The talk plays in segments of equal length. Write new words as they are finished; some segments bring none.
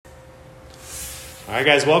All right,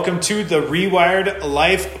 guys, welcome to the Rewired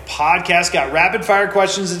Life podcast. Got rapid fire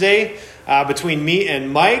questions today between me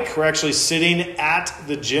and Mike. We're actually sitting at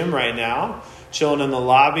the gym right now, chilling in the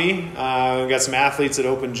lobby. We've got some athletes at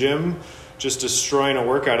Open Gym just destroying a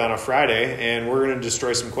workout on a Friday, and we're going to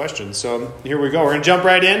destroy some questions. So here we go. We're going to jump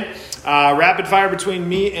right in. Rapid fire between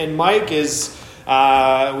me and Mike is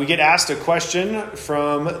we get asked a question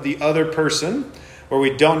from the other person where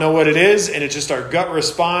we don't know what it is, and it's just our gut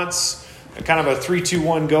response. Kind of a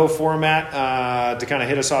 3-2-1 go format to kind of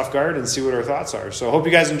hit us off guard and see what our thoughts are. So I hope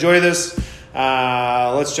you guys enjoy this.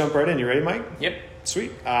 Let's jump right in. You ready, Mike? Yep.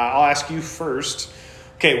 Sweet. I'll ask you first.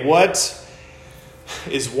 Okay, what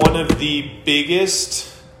is one of the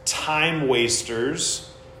biggest time wasters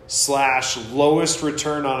 / lowest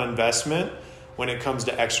return on investment when it comes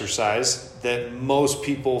to exercise that most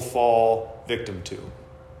people fall victim to?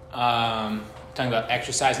 Talking about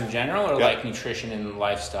exercise in general or like nutrition and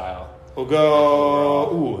lifestyle? We'll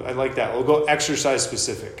go, I like that. We'll go exercise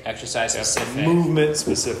specific. Exercise specific. Movement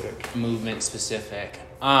specific. Movement specific.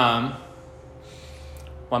 Well,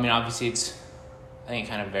 I mean, obviously I think it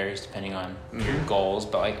kind of varies depending on your goals,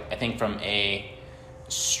 but like I think from a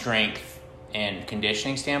strength and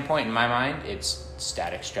conditioning standpoint, in my mind, it's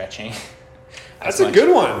static stretching. That's a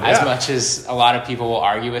good one. As much as a lot of people will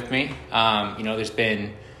argue with me, there's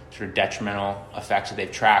been sort of detrimental effects that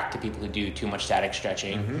they've tracked to people who do too much static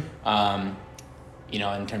stretching,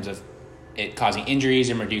 in terms of it causing injuries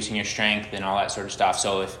and reducing your strength and all that sort of stuff.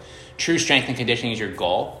 So if true strength and conditioning is your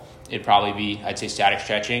goal, it'd probably be, I'd say, static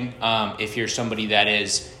stretching. If you're somebody that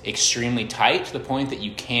is extremely tight to the point that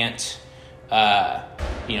you can't,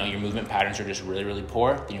 your movement patterns are just really, really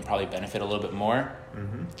poor, then you'll probably benefit a little bit more.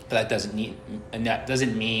 But that doesn't mean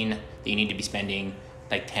that you need to be spending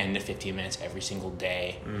like 10 to 15 minutes every single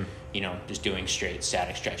day, just doing straight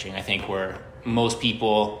static stretching. I think where most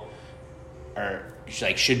people are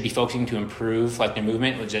should be focusing to improve like their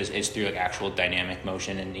movement, which is through like actual dynamic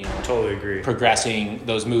motion and totally agree, progressing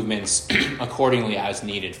those movements accordingly as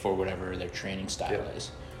needed for whatever their training style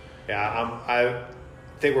is. Yeah, I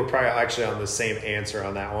think we're probably actually on the same answer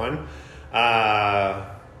on that one.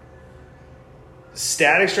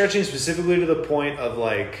 Static stretching specifically to the point of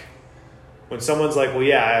like when someone's like, well,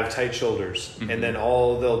 yeah, I have tight shoulders, and then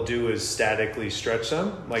all they'll do is statically stretch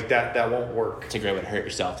them, like that won't work. It's a great way to hurt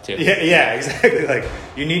yourself too. Yeah, exactly. Like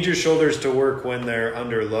you need your shoulders to work when they're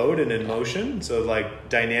under load and in motion. So like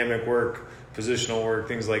dynamic work, positional work,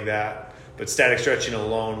 things like that. But static stretching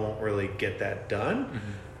alone won't really get that done.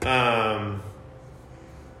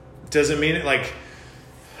 Doesn't mean it like,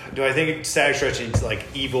 do I think static stretching is like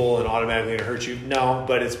evil and automatically going to hurt you? No,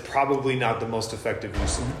 but it's probably not the most effective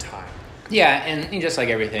use of time. Yeah, and just like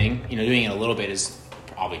everything, doing it a little bit is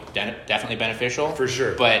probably definitely beneficial. For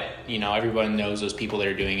sure. But, everyone knows those people that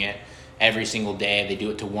are doing it every single day. They do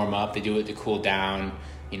it to warm up. They do it to cool down.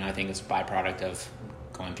 I think it's a byproduct of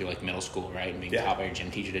going through like middle school, right? And being taught by your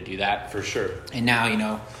gym teacher to do that. For sure. And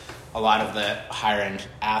now, a lot of the higher end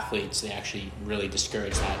athletes, they actually really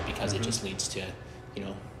discourage that because it just leads to,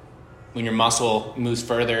 when your muscle moves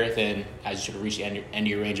further, then as you sort of reach the end of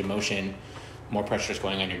your range of motion, more pressure is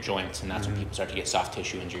going on your joints, and that's when people start to get soft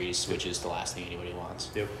tissue injuries, which is the last thing anybody wants.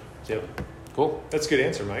 Yep. Cool. That's a good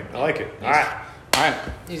answer, Mike. I like it. Nice. All right.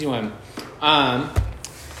 Easy one.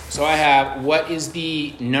 So I have, what is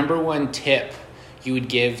the number one tip you would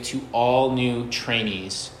give to all new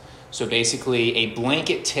trainees? So basically a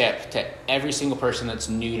blanket tip to every single person that's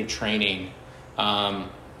new to training.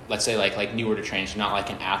 Let's say like newer to training, so not like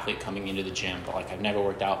an athlete coming into the gym, but like I've never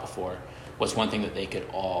worked out before. What's one thing that they could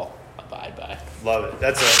all abide by? Love it.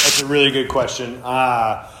 That's a really good question.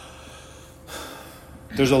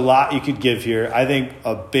 There's a lot you could give here. I think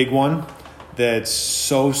a big one that's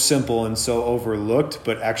so simple and so overlooked,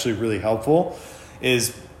 but actually really helpful,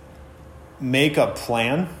 is make a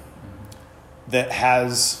plan that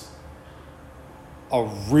has a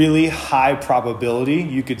really high probability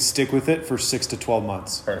you could stick with it for 6 to 12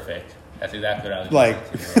 months. Perfect. That's exactly what I was like.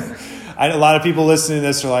 A lot of people listening to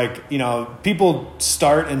this are like, people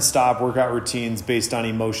start and stop workout routines based on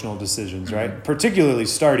emotional decisions, right? Particularly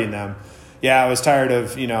starting them. Yeah, I was tired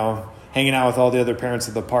of, hanging out with all the other parents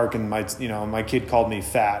at the park and my kid called me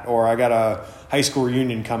fat, or I got a high school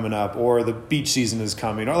reunion coming up, or the beach season is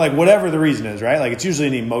coming, or like whatever the reason is, right? Like it's usually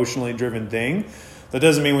an emotionally driven thing. That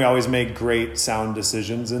doesn't mean we always make great sound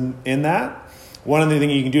decisions in that. One of the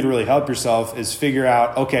things you can do to really help yourself is figure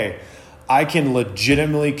out, okay, I can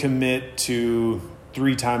legitimately commit to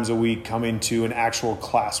 3 times a week coming to an actual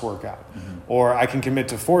class workout. Or I can commit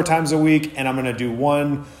to 4 times a week and I'm going to do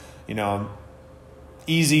one,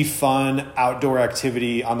 easy, fun outdoor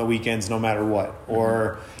activity on the weekends, no matter what.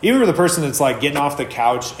 Or even for the person that's like getting off the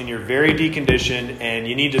couch and you're very deconditioned and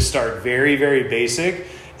you need to start very, very basic.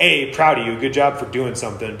 A, proud of you. Good job for doing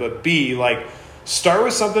something. But B, like, start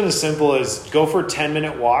with something as simple as go for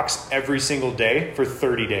 10-minute walks every single day for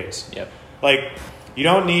 30 days. Yep. Like, you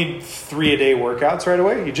don't need 3-a-day workouts right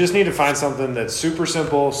away. You just need to find something that's super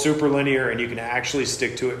simple, super linear, and you can actually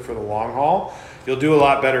stick to it for the long haul. You'll do a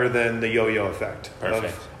lot better than the yo-yo effect.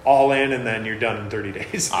 Perfect. All in, and then you're done in 30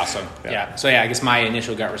 days. Awesome. Yeah. So, I guess my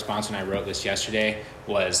initial gut response when I wrote this yesterday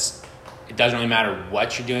was it doesn't really matter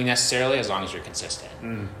what you're doing necessarily as long as you're consistent.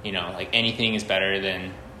 You know, like anything is better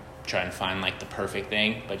than trying to find like the perfect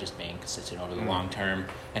thing, but just being consistent over the long term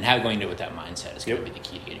and going into it with that mindset is going to be the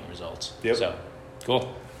key to getting results. So,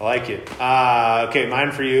 cool. I like it. Okay,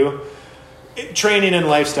 mine for you. Training and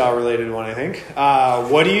lifestyle related one, I think.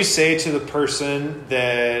 What do you say to the person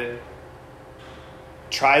that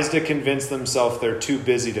tries to convince themselves they're too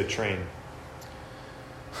busy to train?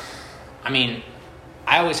 I mean,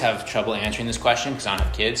 I always have trouble answering this question because I don't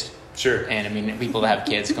have kids. Sure. And I mean, people that have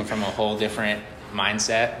kids come from a whole different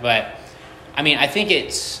mindset. But I mean, I think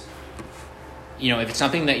it's, you know, if it's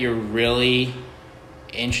something that you're really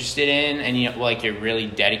interested in and you know, like you're really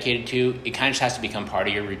dedicated to, it kind of just has to become part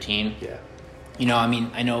of your routine. Yeah. You know, I mean,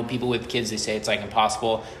 I know people with kids, they say it's like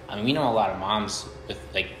impossible. I mean, we know a lot of moms with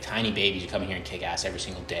like tiny babies who come here and kick ass every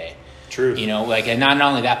single day. True. You know, like, and not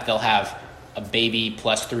only that, but they'll have a baby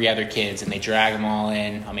plus 3 other kids and they drag them all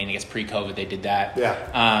in. I mean, I guess pre-COVID they did that.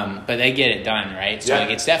 Yeah. But they get it done, right? So like,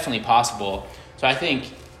 it's definitely possible. So I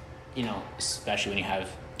think, you know, especially when you have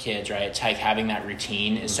kids, right? It's like having that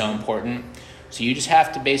routine is so important. So you just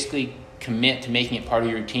have to basically commit to making it part of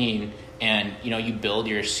your routine. And, you know, you build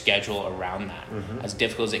your schedule around that. As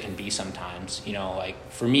difficult as it can be sometimes. You know,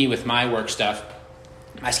 like for me with my work stuff,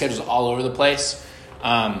 my schedule's all over the place.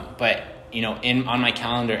 But, you know, on my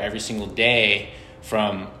calendar every single day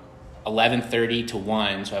from 11:30 to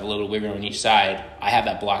 1, so I have a little wiggle room on each side, I have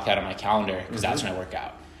that blocked out on my calendar because that's when I work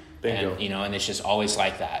out. Bingo. And, you know, and it's just always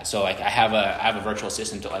like that. So, like, I have a virtual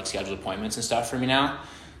assistant that, like, schedules appointments and stuff for me now.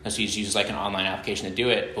 So he uses like an online application to do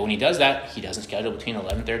it. But when he does that, he doesn't schedule between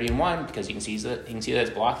 11:30 and 1 because he can see that it's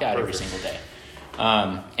blocked out every single day.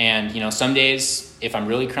 And, you know, some days if I'm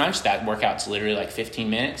really crunched, that workout's literally like 15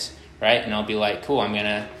 minutes, right? And I'll be like, cool, I'm going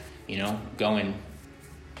to, you know, go and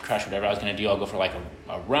crush whatever I was going to do. I'll go for like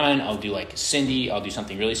a run. I'll do like Cindy. I'll do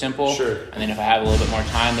something really simple. Sure. And then if I have a little bit more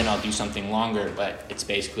time, then I'll do something longer. But it's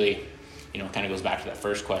basically, you know, it kind of goes back to that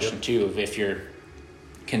first question too, of if you're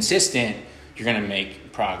consistent, you're going to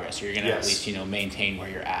make progress. You're going to at least, you know, maintain where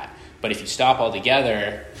you're at. But if you stop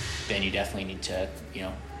altogether, then you definitely need to, you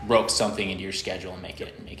know, rope something into your schedule and make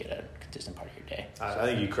it a consistent part of your day. I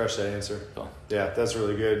think you crushed that answer. Cool. Yeah, that's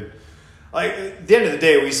really good. Like, at the end of the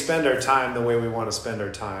day, we spend our time the way we want to spend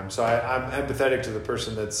our time. So I'm empathetic to the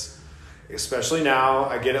person that's, especially now,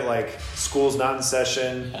 I get it, like, school's not in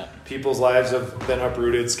session. Yeah. People's lives have been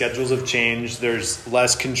uprooted. Schedules have changed. There's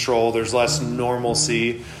less control. There's less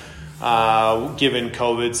normalcy given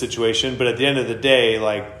COVID situation. But at the end of the day,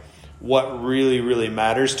 like, what really, really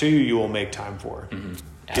matters to you, you will make time for.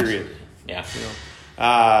 Period. Yeah. You know?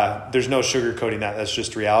 There's no sugarcoating that. That's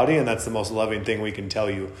just reality, and that's the most loving thing we can tell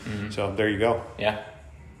you. So there you go. Yeah.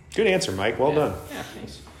 Good answer, Mike. Well done. Yeah,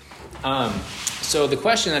 thanks. So the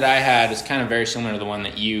question that I had is kind of very similar to the one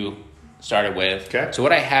that you started with. Okay. So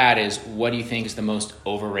what I had is, what do you think is the most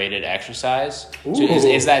overrated exercise? So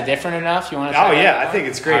is that different enough? You want to? Oh yeah, I think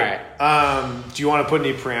it's great. All right. Do you want to put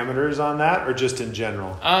any parameters on that, or just in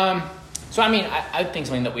general? So I mean, I think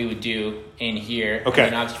something that we would do in here. Okay. I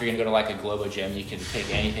mean, obviously, if you're gonna go to like a Globo gym, you can pick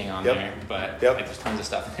anything on there. But like, there's tons of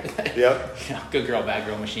stuff in there. You know, good girl, bad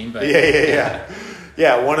girl machine. But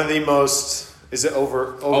yeah. One of the most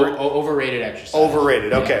overrated exercise.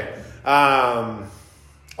 Overrated. Okay.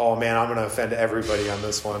 Oh man, I'm gonna offend everybody on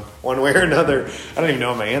this one way or another. I don't even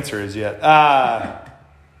know what my answer is yet. I'm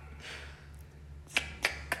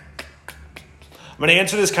gonna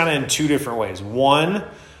answer this kind of in two different ways. One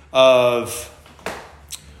of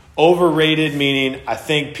overrated, meaning I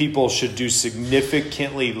think people should do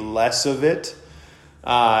significantly less of it,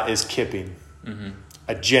 is kipping.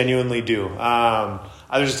 I genuinely do.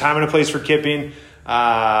 There's a time and a place for kipping.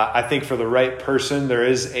 I think for the right person, there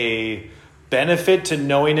is a benefit to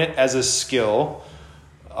knowing it as a skill,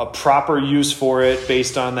 a proper use for it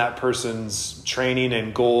based on that person's training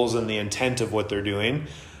and goals and the intent of what they're doing.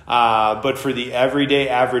 But for the everyday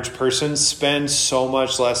average person, spend so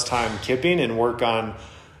much less time kipping and work on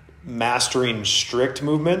mastering strict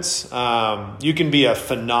movements. You can be a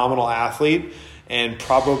phenomenal athlete and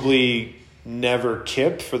probably never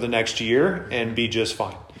kip for the next year and be just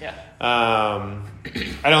fine. Yeah.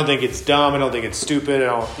 I don't think it's dumb. I don't think it's stupid.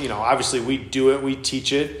 Obviously we do it. We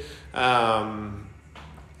teach it.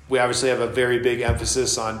 We obviously have a very big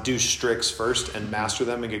emphasis on do stricts first and master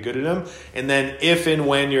them and get good at them. And then if and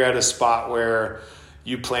when you're at a spot where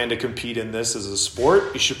you plan to compete in this as a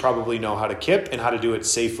sport, you should probably know how to kip and how to do it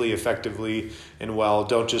safely, effectively, and well.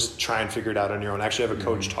 Don't just try and figure it out on your own. Actually have a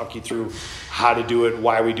coach talk you through how to do it,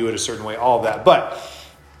 why we do it a certain way, all of that. But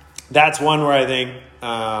that's one where I think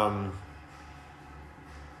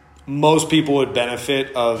most people would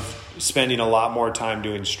benefit of spending a lot more time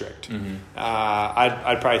doing strict.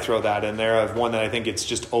 I'd probably throw that in there of one that I think it's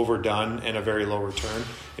just overdone and a very low return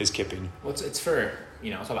is kipping. Well, it's for,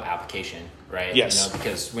 it's all about application, right? Yes.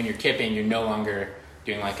 Because when you're kipping, you're no longer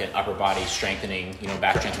doing like an upper body strengthening,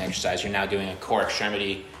 back strengthening exercise. You're now doing a core to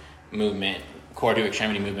extremity movement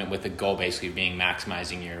with the goal basically being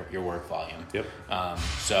maximizing your work volume. Yep.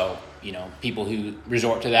 So, people who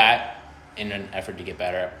resort to that in an effort to get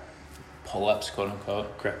better at pull-ups, quote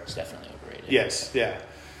unquote, correct, it's definitely overrated. Yes, yeah.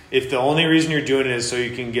 If the only reason you're doing it is so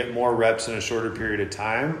you can get more reps in a shorter period of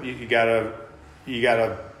time, you gotta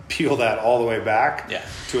peel that all the way back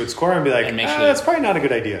to its core and be like, that's probably not a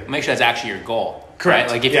good idea. Make sure that's actually your goal.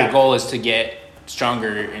 Correct. Right? Like if your goal is to get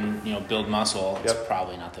stronger and build muscle, it's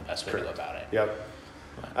probably not the best way to go about it. Yep.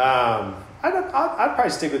 I'd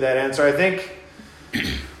probably stick with that answer. I think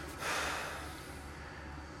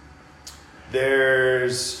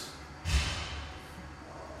there's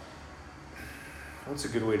what's a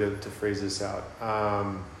good way to phrase this out?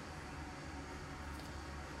 I'm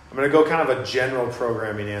going to go kind of a general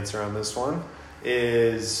programming answer on this one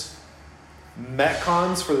is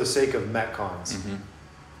Metcons for the sake of Metcons.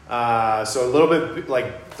 So a little bit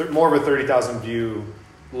like more of a 30,000 view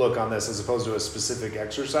look on this as opposed to a specific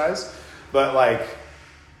exercise, but like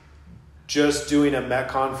just doing a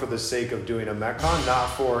Metcon for the sake of doing a Metcon, not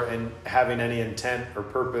for having any intent or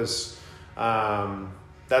purpose.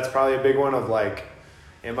 That's probably a big one of like,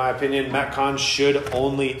 in my opinion, Metcons should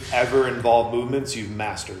only ever involve movements you've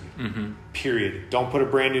mastered. Period. Don't put a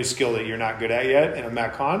brand new skill that you're not good at yet in a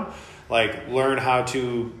Metcon. Like learn how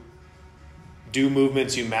to do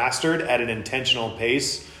movements you mastered at an intentional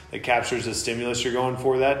pace that captures the stimulus you're going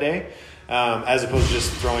for that day, as opposed to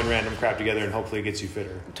just throwing random crap together and hopefully it gets you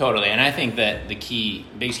fitter. Totally. And I think that the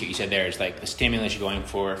biggest key you said there is like the stimulus you're going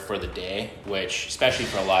for the day, which especially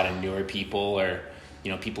for a lot of newer people or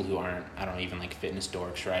people who aren't, even like fitness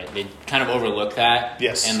dorks, right? They kind of overlook that.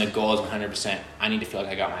 Yes. And the goal is 100%, I need to feel like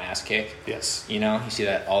I got my ass kicked. Yes. You see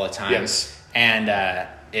that all the time. Yes. And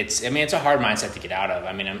it's a hard mindset to get out of.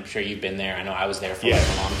 I'm sure you've been there. I know I was there for like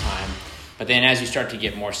a long time. But then as you start to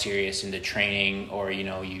get more serious into training or,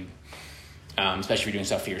 you, especially if you're doing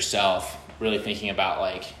stuff for yourself, really thinking about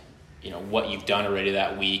like, what you've done already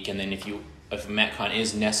that week. And then if Metcon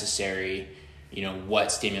is necessary, what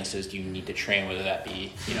stimuluses do you need to train, whether that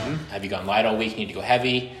be, have you gone light all week, you need to go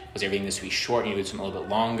heavy? Was everything this week short, you need to do something a little bit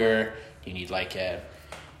longer? You need like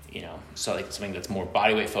so like something that's more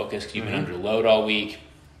body weight focused because you've been under load all week,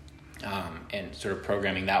 and sort of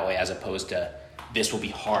programming that way as opposed to this will be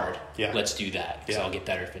hard. Yeah. Let's do that because I'll get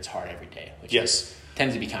better if it's hard every day, which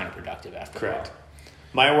tends to be counterproductive after a while.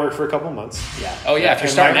 Might work for a couple months. Yeah. Oh yeah. If you're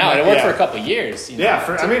starting out, it'll work for a couple of years.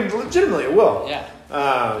 Legitimately it will. Yeah.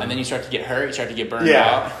 And then you start to get hurt. You start to get burned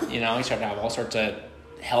out. You start to have all sorts of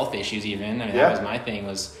health issues. Even that was my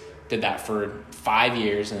thing. Did that for 5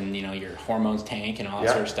 years, and your hormones tank and all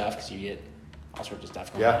that sort of stuff because you get all sorts of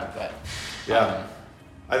stuff going on. But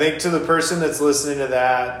I think to the person that's listening to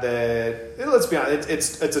that let's be honest,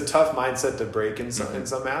 it's a tough mindset to break in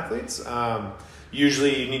some athletes.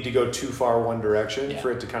 Usually you need to go too far one direction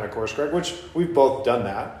for it to kind of course correct, which we've both done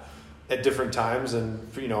that at different times and,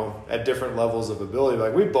 at different levels of ability.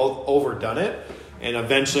 Like we've both overdone it and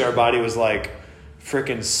eventually our body was like,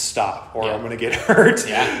 freaking stop or I'm going to get hurt.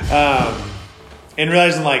 And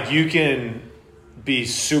realizing like you can be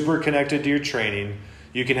super connected to your training.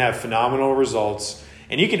 You can have phenomenal results.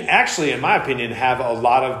 And you can actually, in my opinion, have a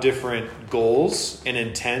lot of different goals and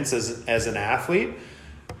intents as an athlete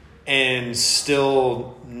and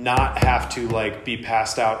still not have to like be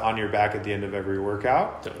passed out on your back at the end of every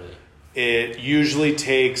workout. Totally. It usually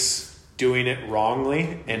takes doing it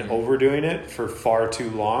wrongly and overdoing it for far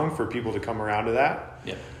too long for people to come around to that.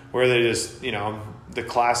 Yeah. Where they just, the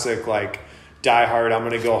classic like die hard, I'm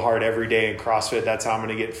going to go hard every day in CrossFit. That's how I'm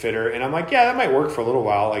going to get fitter. And I'm like, that might work for a little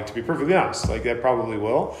while. Like to be perfectly honest, like that probably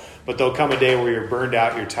will, but there'll come a day where you're burned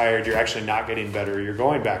out, you're tired, you're actually not getting better. You're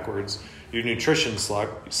going backwards. Your nutrition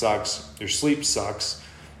sucks. Your sleep sucks.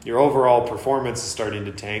 your overall performance is starting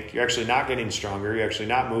to tank. You're actually not getting stronger. You're actually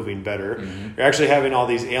not moving better. You're actually having all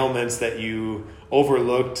these ailments that you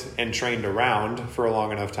overlooked and trained around for a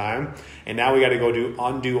long enough time. And now we got to go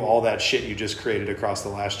undo all that shit you just created across the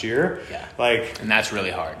last year. Yeah. Like, and that's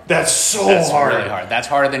really hard. That's hard. Really hard. That's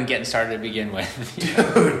harder than getting started to begin with.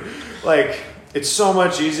 Dude, like, it's so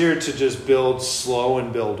much easier to just build slow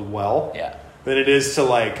and build well than it is to,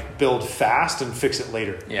 like, build fast and fix it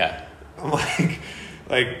later. Yeah. I'm like...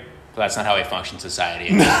 But that's not how we function in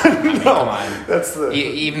society. No, come on. That's the...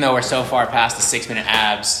 Even though we're so far past the 6-minute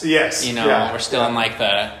abs, yes, we're still in like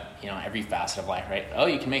the, every facet of life, right? Oh,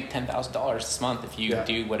 you can make $10,000 this month if you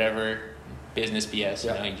do whatever business BS.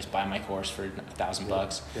 You just buy my course for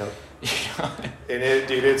 $1,000. Yep. And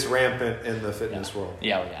it's rampant in the fitness world.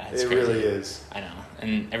 Yeah, it's crazy. Really is. I know.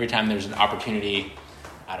 And every time there's an opportunity,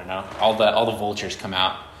 I don't know, all the vultures come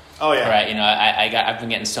out. Oh yeah. Right. I've been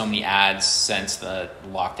getting so many ads since the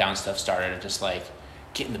lockdown stuff started of just like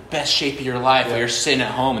getting the best shape of your life while you're sitting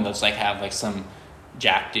at home, and they'll just like have like some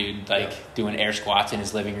jack dude doing air squats in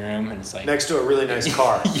his living room, and it's like next to a really nice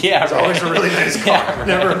car. It's always a really nice car.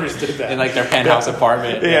 Never understood that. In like their penthouse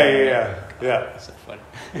apartment. Yeah. So funny.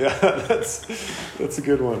 Yeah, that's a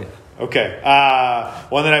good one. Okay.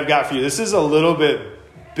 One that I've got for you. This is a little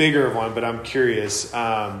bit bigger of one, but I'm curious.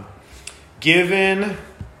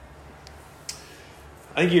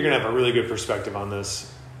 I think you're going to have a really good perspective on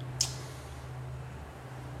this.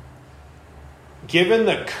 Given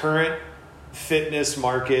the current fitness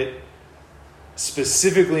market,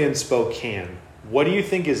 specifically in Spokane, what do you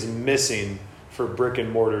think is missing for brick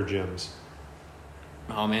and mortar gyms?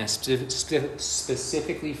 Oh man,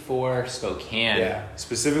 specifically for Spokane. Yeah,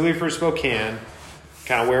 specifically for Spokane,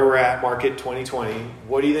 kind of where we're at, market 2020.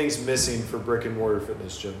 What do you think is missing for brick and mortar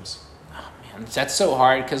fitness gyms? Oh man, that's so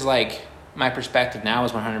hard because like, my perspective now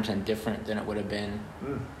is 100% different than it would have been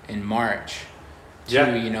in March.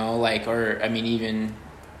 Even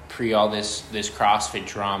pre all this CrossFit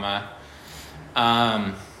drama.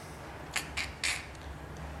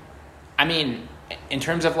 In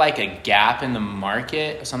terms of like a gap in the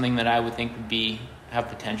market, something that I would think would have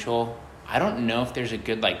potential. I don't know if there's a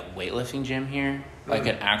good like weightlifting gym here, like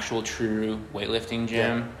an actual true weightlifting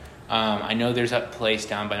gym. Yeah. I know there's a place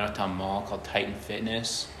down by Northtown Mall called Titan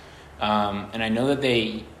Fitness. And I know that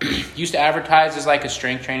they used to advertise as like a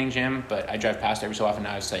strength training gym, but I drive past every so often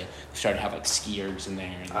now. It's like they started to have like ski ergs in there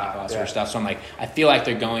and like all that sort of stuff. So I'm like, I feel like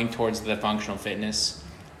they're going towards the functional fitness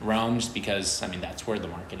realm just because, that's where the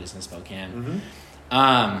market is in Spokane.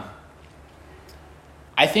 Mm-hmm.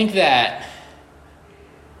 I think that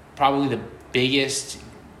probably the biggest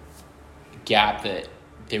gap that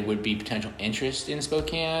there would be potential interest in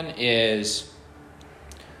Spokane is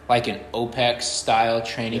like an OPEX style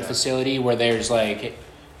training facility where there's like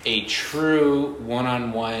a true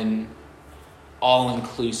one-on-one,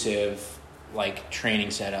 all-inclusive like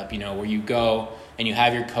training setup, where you go and you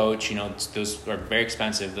have your coach, those are very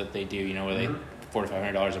expensive that they do, where they $400 to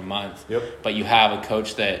 $500 a month. Yep. But you have a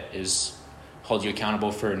coach that holds you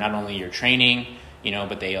accountable for not only your training,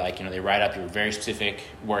 but they they write up your very specific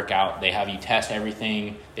workout. They have you test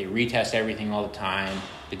everything. They retest everything all the time.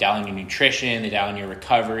 They dial in your nutrition. They dial in your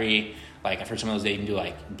recovery. Like I've heard some of those, they even do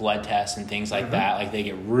like blood tests and things like that. Like they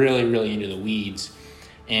get really, really into the weeds.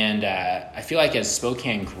 And I feel like as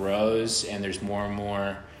Spokane grows and there's more and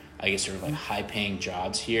more, I guess, sort of like high paying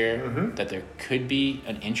jobs here, that there could be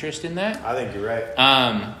an interest in that. I think you're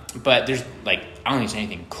right. But there's like, I don't think there's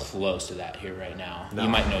anything close to that here right now. No. You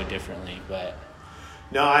might know differently, but.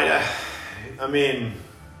 No,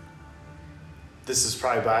 this is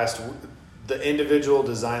probably biased. The individual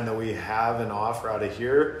design that we have and offer out of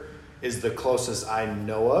here is the closest I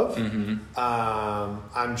know of.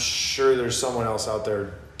 I'm sure there's someone else out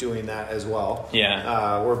there doing that as well.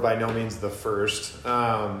 Yeah. We're by no means the first.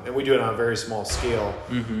 And we do it on a very small scale.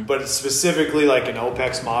 But it's specifically like an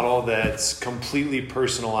OPEX model that's completely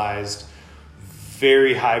personalized,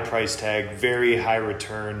 very high price tag, very high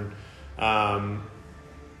return.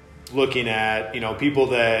 Looking at, people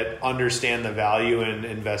that understand the value in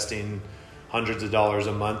investing hundreds of dollars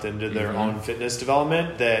a month into their own fitness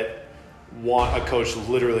development that want a coach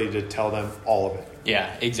literally to tell them all of it.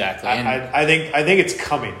 Yeah, exactly. I think it's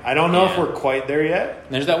coming. I don't know if we're quite there yet.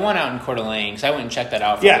 There's that one out in Coeur d'Alene, because I went and checked that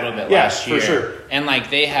out for a little bit last year. For sure. And like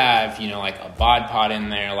they have, like a bod pod in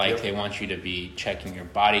there. Like they want you to be checking your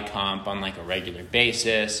body comp on like a regular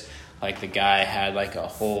basis. Like the guy had like a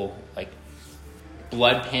whole like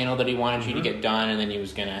blood panel that he wanted you to get done, and then he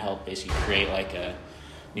was going to help basically create like a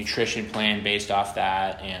nutrition plan based off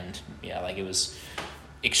that. And it was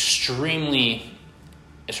extremely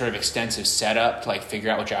a sort of extensive setup to like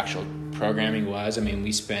figure out what your actual programming was. I mean,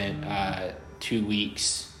 we spent 2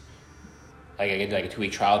 weeks, like I did like a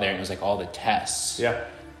 2-week trial there, and it was like all the tests. Yeah.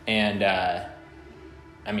 And I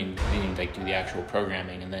mean, we didn't like do the actual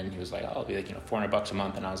programming, and then he was like, "Oh, it'll be like $400 a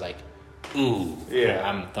month," and I was like, "Ooh, yeah,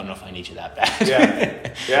 I don't know if I need you that bad."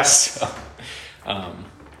 Yeah, yeah. So,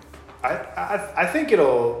 I think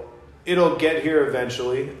it'll get here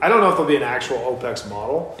eventually. I don't know if there'll be an actual OPEX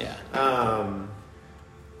model. Yeah.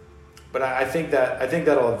 But I think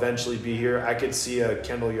that'll eventually be here. I could see a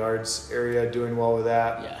Kendall Yards area doing well with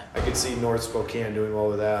that. Yeah. I could see North Spokane doing well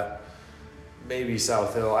with that. Maybe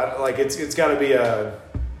South Hill. It's got to be an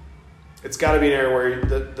area where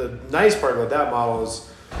the nice part about that model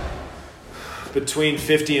is between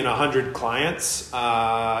 50 and 100 clients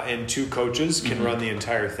and 2 coaches can run the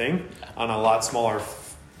entire thing on a lot smaller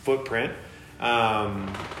footprint. But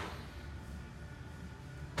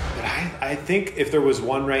I think if there was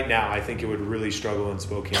one right now, I think it would really struggle in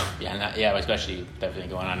Spokane. Yeah, especially everything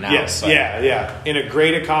going on now. Yes, but, yeah. In a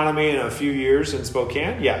great economy in a few years in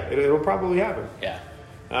Spokane, it'll probably happen. Yeah.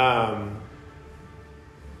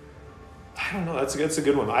 I don't know. That's a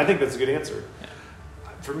good one. I think that's a good answer. Yeah.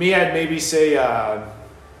 For me, I'd maybe say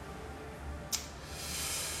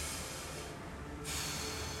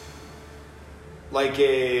like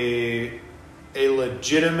a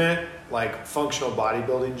legitimate like functional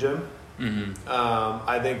bodybuilding gym. Mm-hmm.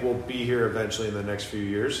 I think we'll be here eventually in the next few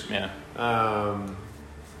years. Yeah.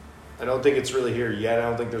 I don't think it's really here yet. I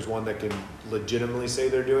don't think there's one that can legitimately say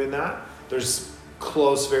they're doing that. There's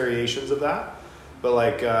close variations of that, but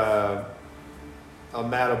like a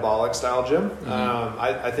metabolic style gym. Mm-hmm.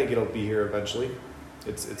 I think it'll be here eventually.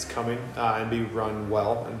 It's coming and be run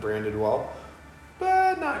well and branded well,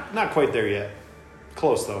 but not quite there yet.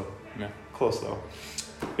 Close though. Yeah. Close though.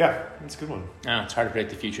 Yeah, that's a good one. No, it's hard to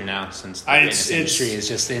predict the future now since the fitness industry is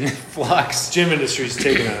just in flux. Gym industry's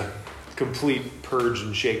taking a complete purge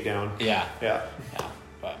and shakedown. Yeah. But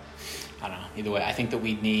I don't know. Either way, I think that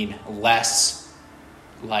we need less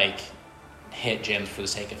like hit gyms for the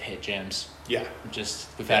sake of hit gyms. Yeah.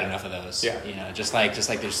 We've had enough of those. Yeah. Just like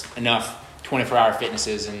there's enough 24-hour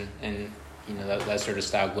fitnesses and that sort of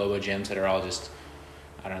style Globo gyms that are all just,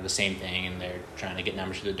 I don't know, the same thing, and they're trying to get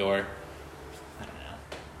numbers to the door. I don't know.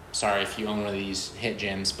 Sorry if you own one of these hit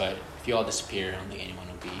gyms, but if you all disappear, I don't think anyone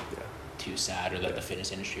will be too sad, or that the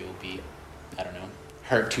fitness industry will be, I don't know,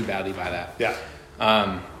 hurt too badly by that. Yeah.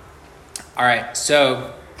 All right,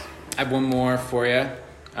 so I have one more for you.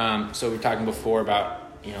 So we were talking before about,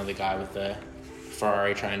 the guy with the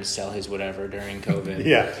Ferrari trying to sell his whatever during COVID.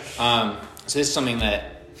 Yeah. So this is something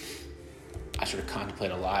that I sort of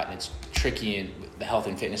contemplate a lot, and it's tricky in the health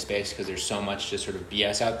and fitness space because there's so much just sort of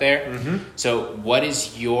BS out there. Mm-hmm. So what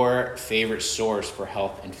is your favorite source for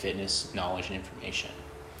health and fitness knowledge and information?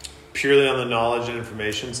 Purely on the knowledge and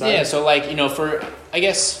information side? Yeah, so like, for, I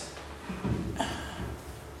guess,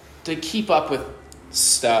 to keep up with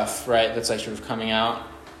stuff, right, that's like sort of coming out,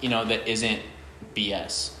 that isn't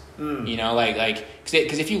BS.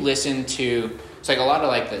 Because if you listen to, it's like a lot of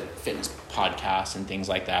like the fitness podcasts and things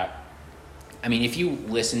like that. I mean, if you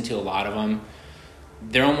listen to a lot of them,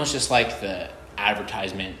 they're almost just like the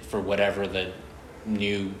advertisement for whatever the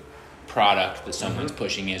new product that someone's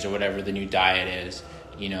pushing is, or whatever the new diet is.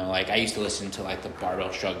 Like I used to listen to like the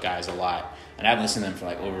Barbell Shrug guys a lot, and I've listened to them for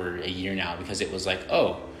like over a year now, because it was like,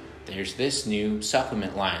 oh, there's this new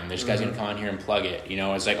supplement line. There's guys going to come on here and plug it.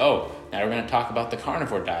 It's like, oh, now we're going to talk about the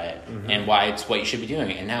carnivore diet and why it's what you should be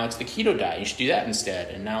doing. And now it's the keto diet. You should do that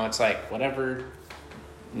instead. And now it's like whatever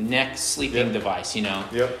next sleeping device,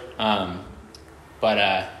 Yep.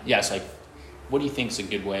 It's like, what do you think is a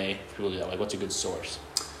good way for people to do that? Like, what's a good source?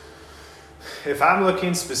 If I'm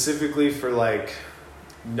looking specifically for like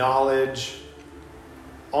knowledge,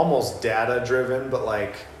 almost data driven, but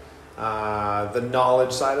like the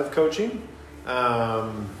knowledge side of coaching,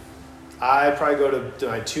 I probably go to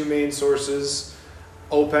my 2 main sources: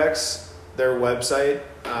 OPEX, their website,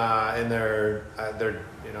 and their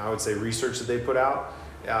I would say research that they put out.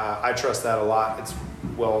 I trust that a lot. It's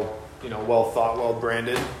well thought, well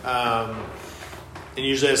branded, and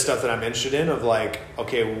usually it's stuff that I'm interested in, of like,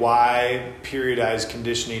 okay, why periodized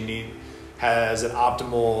conditioning has an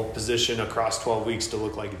optimal position across 12 weeks to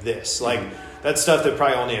look like this. Like that's stuff that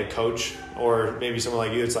probably only a coach, or maybe someone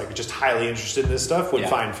like you that's like just highly interested in this stuff, would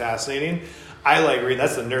find fascinating. I like reading.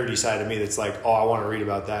 That's the nerdy side of me that's like, oh, I want to read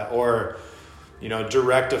about that. Or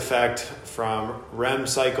direct effect from REM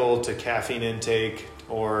cycle to caffeine intake,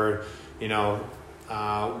 or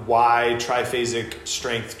why triphasic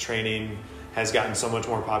strength training has gotten so much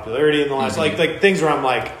more popularity in the last like things where I'm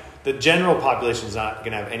like, the general population is not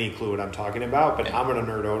going to have any clue what I'm talking about, but I'm going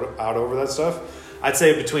to nerd out over that stuff. I'd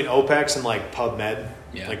say between OPEX and like PubMed,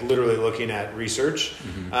 like literally looking at research.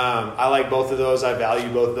 I like both of those. I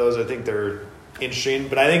value both of those. I think they're interesting,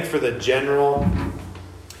 but I think for the general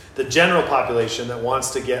population that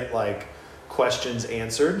wants to get like questions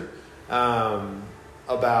answered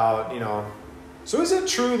about, so is it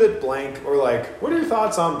true that blank, or like, what are your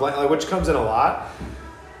thoughts on blank, like, which comes in a lot.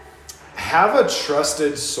 Have a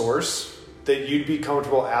trusted source that you'd be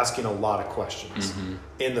comfortable asking a lot of questions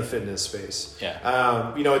in the fitness space.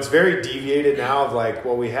 It's very deviated now of like,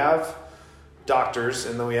 well, we have doctors,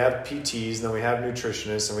 and then we have PTs, and then we have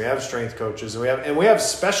nutritionists, and we have strength coaches, and we have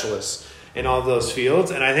specialists in all of those fields.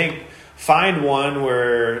 And I think find one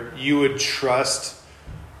where you would trust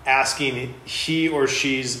asking he or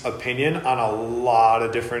she's opinion on a lot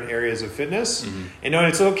of different areas of fitness. And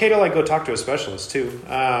it's okay to like go talk to a specialist too.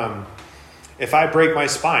 If I break my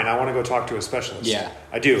spine, I want to go talk to a specialist.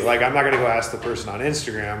 I do. Like, I'm not going to go ask the person on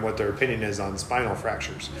Instagram what their opinion is on spinal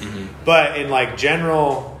fractures. But in like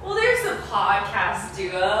general... Well, there's a podcast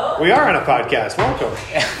duo. We are on a podcast. Welcome.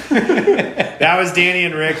 That was Danny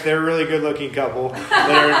and Rick. They're a really good looking couple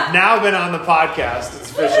that are now been on the podcast.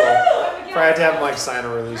 It's official. Probably have to have them like sign a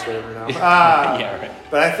release waiver now.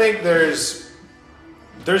 But I think there's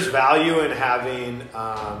value in having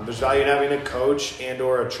a coach and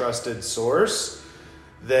or a trusted source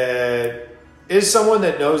that is someone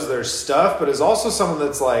that knows their stuff, but is also someone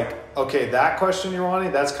that's like, okay, that question you're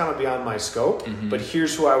wanting, that's kind of beyond my scope, but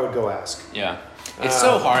here's who I would go ask. It's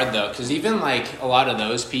so hard though, because even like a lot of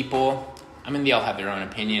those people, I mean, they all have their own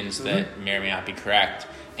opinions that may or may not be correct.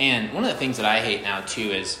 And one of the things that I hate now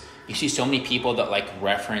too is you see so many people that like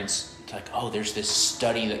reference like, oh, there's this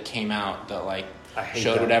study that came out that like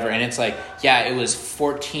showed that. Whatever, and it's like, it was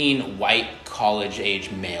 14 white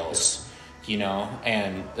college-age males,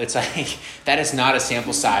 and it's like, that is not a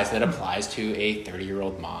sample size that applies to a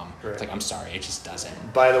 30-year-old mom. Right. It's like, I'm sorry, it just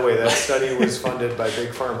doesn't. By the way, that study was funded by Big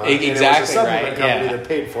Pharma. Exactly, and it was a supplement company that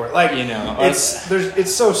paid for it. Like,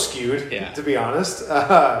 it's so skewed, to be honest,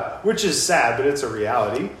 which is sad, but it's a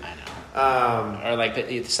reality. I know. Or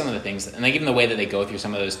like some of the things, and like even the way that they go through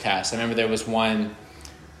some of those tests. I remember there was one.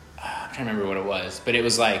 I'm trying to remember what it was, but it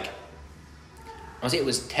was like, I want to say it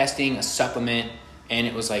was testing a supplement, and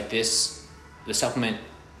it was like the supplement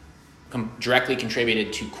directly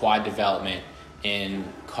contributed to quad development in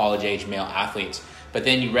college-age male athletes. But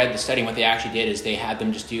then you read the study, and what they actually did is they had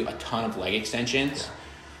them just do a ton of leg extensions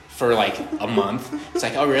for like a month. It's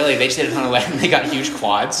like, oh really? They just did a ton of leg, and they got huge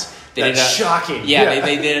quads. That's shocking.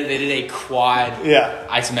 They did a quad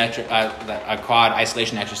isometric, a quad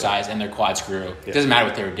isolation exercise, and their quads grew. It doesn't matter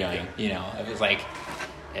what they were doing, It was like,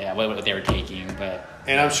 what they were taking. But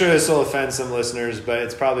and I'm sure this will offend some listeners, but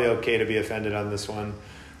it's probably okay to be offended on this one.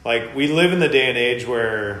 Like, we live in the day and age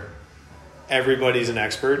where everybody's an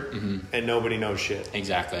expert and nobody knows shit.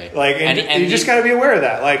 Exactly. Like, and you just got to be aware of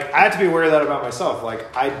that. Like, I have to be aware of that about myself.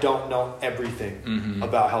 Like, I don't know everything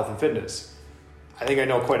about health and fitness. I think I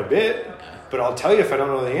know quite a bit, but I'll tell you if I don't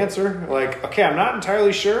know the answer. Like, okay, I'm not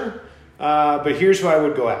entirely sure, but here's who I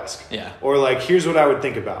would go ask. Or like, here's what I would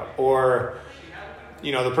think about. Or,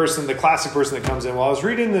 the classic person that comes in, well, I was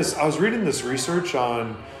reading this research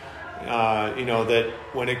on, that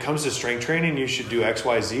when it comes to strength training, you should do X,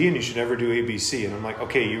 Y, Z, and you should never do A, B, C. And I'm like,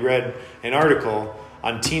 okay, you read an article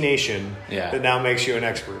on T Nation that now makes you an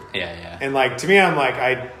expert. And like, to me, I'm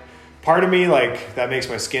like, part of me, like, that makes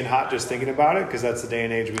my skin hot just thinking about it, because that's the day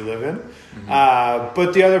and age we live in.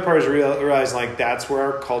 But the other part is realizing, like, that's where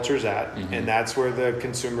our culture's at, and that's where the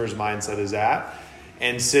consumer's mindset is at.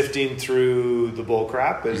 And sifting through the bull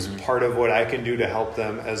crap is part of what I can do to help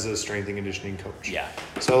them as a strength and conditioning coach.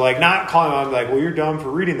 So, like, not calling on, like, well, you're dumb for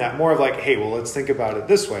reading that. More of like, hey, well, let's think about it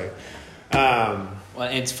this way. Well,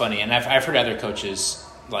 it's funny. And I've heard other coaches,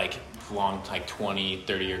 like, 20,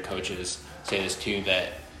 30-year coaches say this too,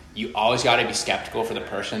 that you always got to be skeptical for the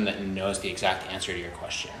person that knows the exact answer to your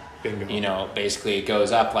question. Bingo. Basically it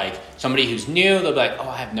goes up like somebody who's new, they'll be like, oh,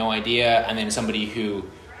 I have no idea. And then somebody who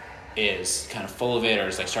is kind of full of it or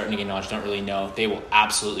is like starting to get knowledge, don't really know, they will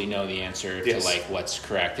absolutely know the answer to like what's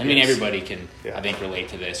correct. I mean, everybody can, I think, relate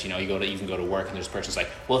to this. You can go to work and there's a person's like,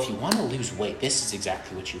 well, if you want to lose weight, this is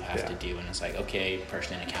exactly what you have to do. And it's like, okay,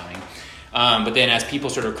 person in accounting. But then as people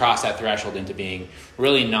sort of cross that threshold into being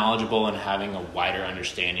really knowledgeable and having a wider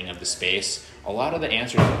understanding of the space, a lot of the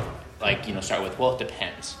answers start with, well, it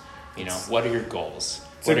depends. What are your goals?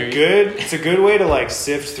 It's a good way to like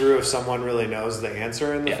sift through if someone really knows the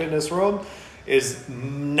answer in the fitness world. is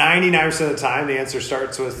 99% of the time the answer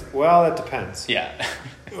starts with, well, that depends. Yeah.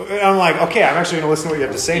 And I'm like, okay, I'm actually going to listen to what you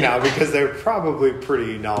have to say now because they're probably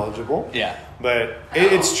pretty knowledgeable. Yeah. But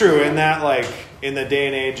it's true in that, like, in the day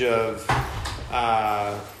and age of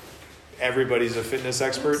everybody's a fitness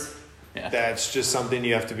expert, that's just something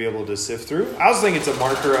you have to be able to sift through. I also think it's a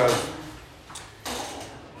marker of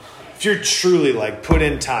if you're truly, like, put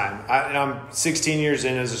in time. And I'm 16 years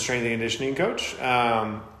in as a strength and conditioning coach.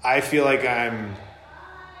 I feel like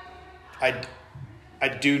I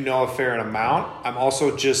do know a fair amount. I'm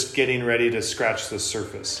also just getting ready to scratch the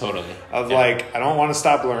surface. Totally. Like, I don't want to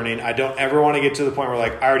stop learning. I don't ever want to get to the point where,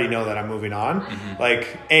 like, I already know that I'm moving on. Mm-hmm.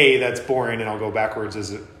 Like, that's boring and I'll go backwards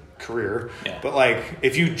as a career. Yeah. But, like,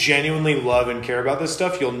 if you genuinely love and care about this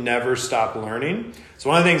stuff, you'll never stop learning. So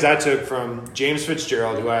one of the things I took from James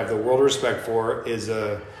Fitzgerald, who I have the world of respect for, is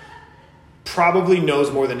probably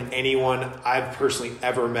knows more than anyone I've personally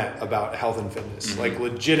ever met about health and fitness. Mm-hmm. Like,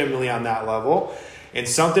 legitimately on that level. And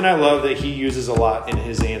something I love that he uses a lot in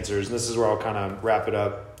his answers, and this is where I'll kind of wrap it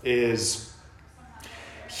up, is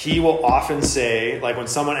he will often say, like, when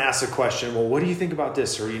someone asks a question, well, what do you think about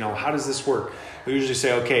this? Or, how does this work? We usually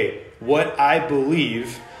say, okay, what I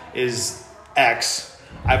believe is X.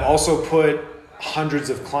 I've also put hundreds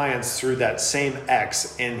of clients through that same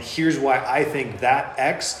X, and here's why I think that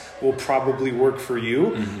X will probably work for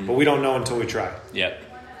you, but we don't know until we try. Yep.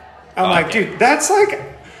 I'm like, dude, that's like...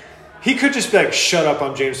 He could just be like, shut up,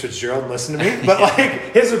 I'm James Fitzgerald, and listen to me. But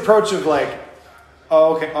like his approach of like,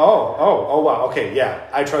 oh, okay, oh, wow, okay, yeah,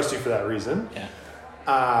 I trust you for that reason. Yeah.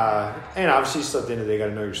 And obviously, still at the end of the day, you got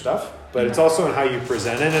to know your stuff. But it's also in how you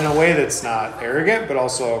present it in a way that's not arrogant, but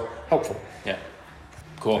also helpful. Yeah.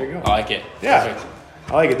 Cool. There you go. I like it. Yeah. Perfect.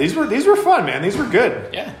 I like it. These were fun, man. These were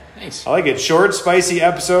good. Yeah. Thanks. I like it. Short, spicy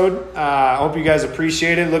episode. I hope you guys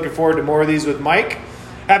appreciate it. Looking forward to more of these with Mike.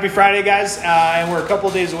 Happy Friday, guys. And we're a couple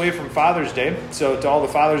days away from Father's Day. So to all the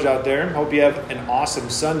fathers out there, hope you have an awesome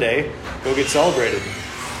Sunday. Go get celebrated.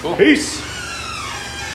 Cool. Peace.